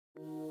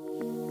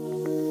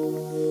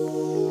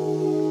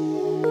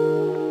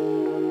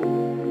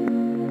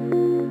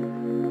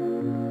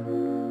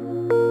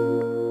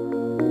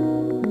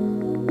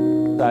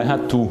I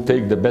had to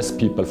take the best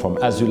people from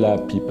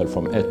Azula, people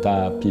from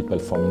ETA, people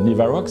from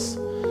Nivarox,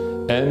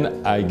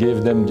 and I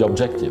gave them the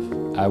objective.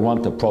 I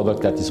want a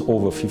product that is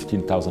over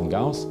 15,000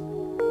 Gauss.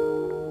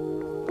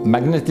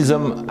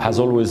 Magnetism has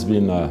always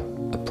been a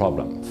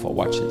problem for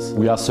watches.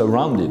 We are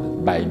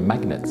surrounded by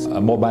magnets. A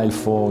mobile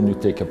phone, you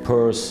take a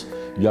purse,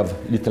 you have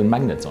little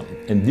magnets on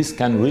it, and this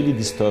can really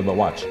disturb a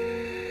watch.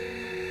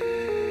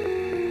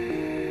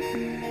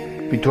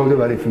 We talked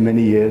about it for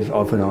many years,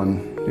 off and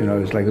on. You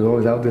know, it's like it was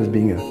always out there as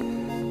being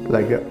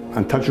like an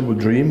untouchable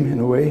dream in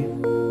a way.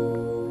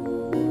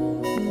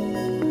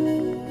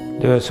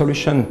 The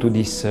solution to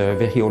this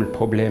very old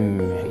problem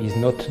is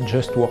not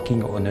just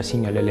working on a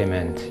single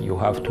element. You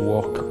have to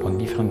work on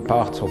different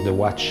parts of the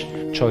watch,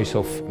 choice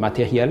of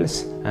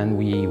materials, and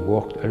we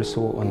worked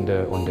also on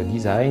the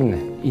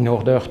design in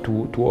order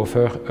to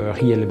offer a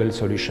reliable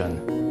solution.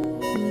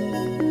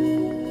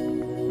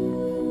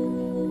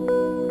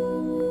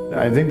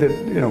 I think that,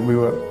 you know, we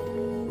were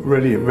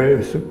really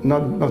very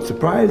not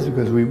surprised,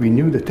 because we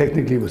knew that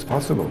technically it was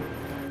possible.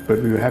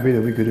 But we were happy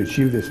that we could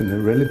achieve this in a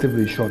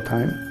relatively short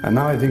time. And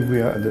now I think we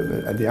are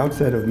at the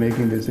outset of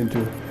making this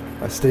into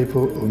a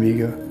staple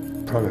Omega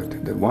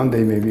product. That one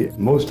day maybe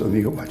most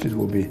Omega watches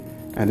will be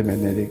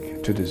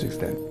anti-magnetic to this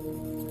extent.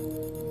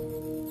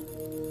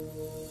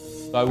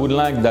 I would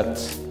like that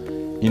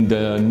in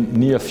the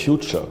near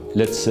future,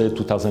 let's say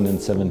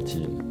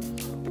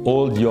 2017,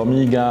 all the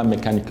Omega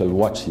mechanical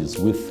watches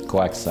with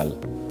coaxial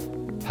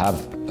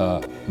have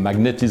a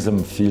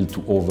magnetism field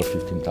to over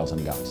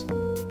 15,000 Gauss.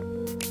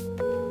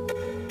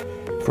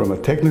 From a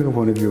technical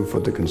point of view, for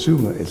the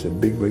consumer, it's a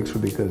big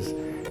breakthrough, because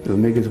it will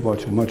make his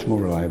watch much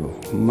more reliable,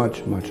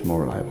 much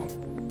more reliable.